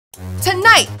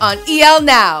Tonight on EL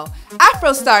Now,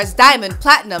 Afro stars Diamond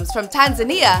Platinums from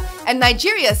Tanzania and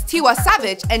Nigeria's Tiwa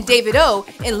Savage and Davido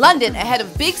in London ahead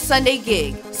of big Sunday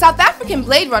gig. South African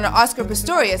Blade Runner Oscar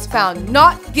Pistorius found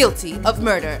not guilty of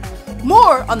murder.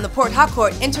 More on the Port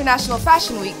Harcourt International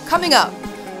Fashion Week coming up.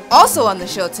 Also on the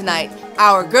show tonight,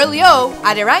 our girly-o,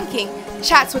 Ade Ranking,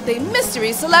 chats with a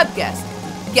mystery celeb guest.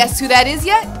 Guess who that is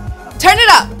yet? Turn it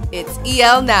up! It's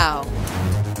EL Now.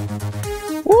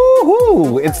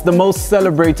 Woohoo! It's the most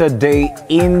celebrated day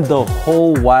in the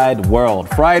whole wide world.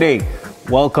 Friday.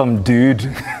 Welcome, dude.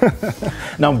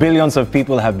 Now, billions of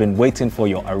people have been waiting for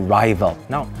your arrival.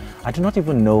 Now, I do not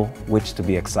even know which to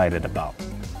be excited about.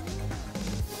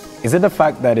 Is it the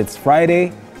fact that it's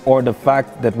Friday or the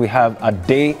fact that we have a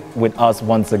day with us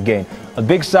once again? A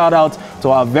big shout out to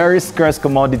our very scarce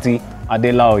commodity,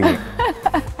 Adelaoye.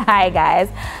 Hi, guys.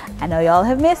 I know y'all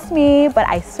have missed me, but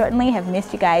I certainly have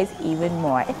missed you guys even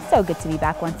more. It's so good to be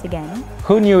back once again.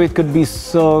 Who knew it could be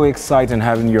so exciting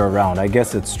having you around? I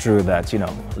guess it's true that,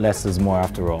 less is more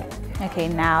after all. Okay,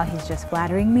 now he's just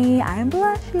flattering me. I'm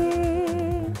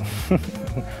blushing.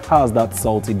 How's that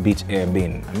salty beach air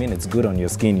been? I mean, it's good on your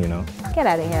skin, Get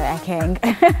out of here, King.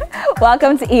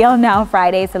 Welcome to EL Now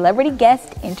Friday Celebrity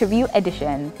Guest Interview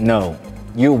Edition. No,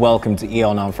 you're welcome to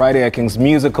EL Now Friday King's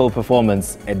Musical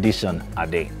Performance Edition,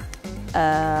 Ade.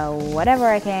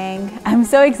 Whatever, King. I'm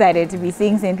so excited to be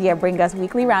seeing Cynthia bring us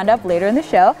weekly roundup later in the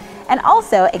show, and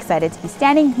also excited to be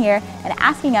standing here and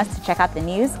asking us to check out the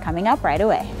news coming up right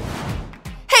away.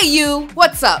 Hey you,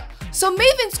 what's up? So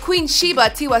Maven's Queen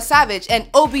Sheba Tiwa Savage and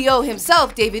OBO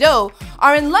himself, Davido,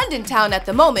 are in London town at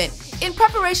the moment in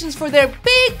preparations for their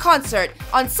big concert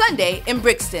on Sunday in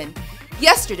Brixton.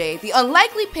 Yesterday, the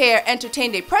unlikely pair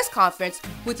entertained a press conference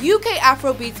with UK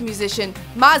Afrobeats musician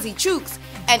Mazi Chooks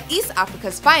and East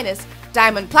Africa's finest,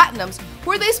 Diamond Platinums,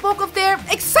 where they spoke of their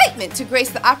excitement to grace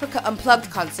the Africa Unplugged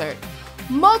concert.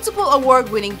 Multiple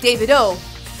award-winning Davido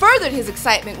furthered his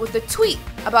excitement with a tweet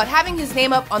about having his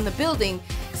name up on the building,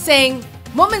 saying,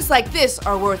 "Moments like this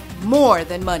are worth more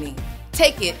than money.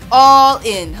 Take it all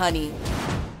in, honey."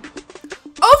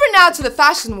 Over now to the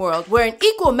fashion world, where in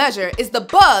equal measure is the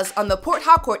buzz on the Port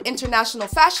Harcourt International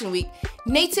Fashion Week,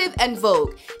 Native and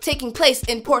Vogue, taking place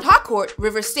in Port Harcourt,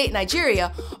 Rivers State,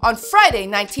 Nigeria, on Friday,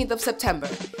 19th of September.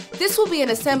 This will be an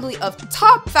assembly of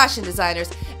top fashion designers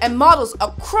and models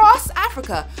across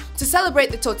Africa to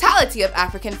celebrate the totality of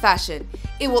African fashion.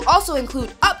 It will also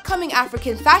include upcoming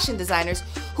African fashion designers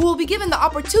who will be given the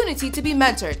opportunity to be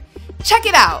mentored. Check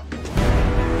it out!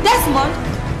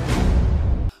 Desmond!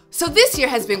 So this year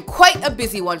has been quite a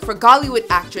busy one for Gollywood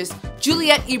actress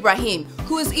Juliet Ibrahim,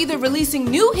 who is either releasing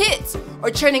new hits or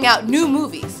churning out new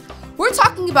movies. We're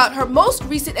talking about her most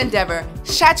recent endeavor,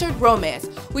 Shattered Romance,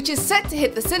 which is set to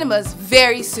hit the cinemas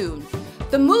very soon.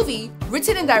 The movie,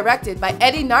 written and directed by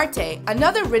NARTEY,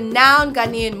 another renowned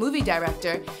Ghanaian movie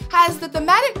director, has the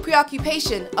thematic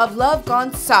preoccupation of love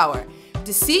gone sour,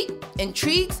 deceit,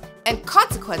 intrigues, and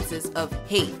consequences of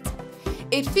hate.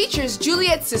 It features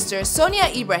Juliet's sister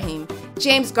Sonia Ibrahim,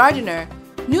 James Gardiner,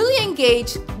 newly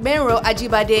engaged Menro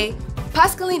Ajibade,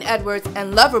 Pascaline Edwards,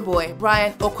 and lover boy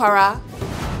Brian Okwara.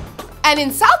 And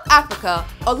in South Africa,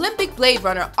 Olympic Blade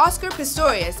Runner Oscar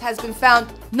Pistorius has been found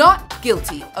not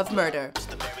guilty of murder.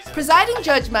 Presiding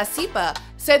Judge Masipa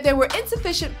said there were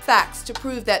insufficient facts to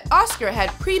prove that Oscar had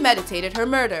premeditated her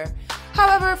murder.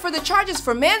 However, for the charges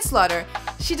for manslaughter,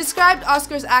 she described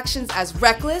Oscar's actions as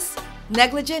reckless,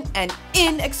 negligent, and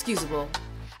inexcusable.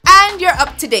 And you're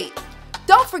up to date.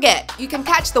 Don't forget, you can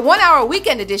catch the 1-hour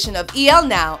weekend edition of EL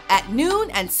Now at noon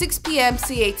and 6 p.m.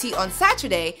 CAT on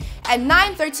Saturday and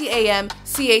 9:30 a.m.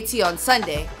 CAT on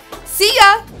Sunday. See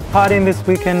ya! Partying this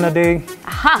weekend, Ade.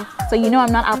 Aha! So you know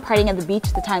I'm not out partying at the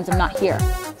beach the times I'm not here.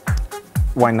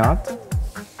 Why not?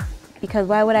 Because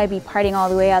why would I be partying all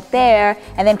the way out there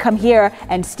and then come here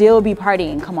and still be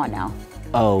partying? Come on now.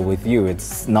 Oh, with you,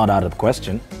 it's not out of the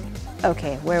question.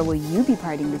 Okay, where will you be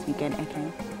partying this weekend,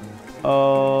 King?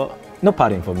 No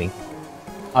partying for me.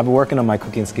 I'll be working on my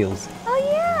cooking skills. Oh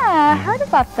yeah, I heard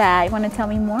about that. You want to tell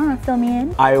me more or fill me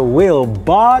in? I will,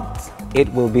 but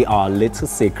it will be our little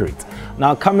secret.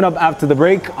 Now, coming up after the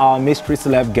break, our mystery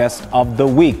celeb guest of the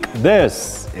week.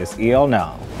 This is EL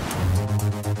Now.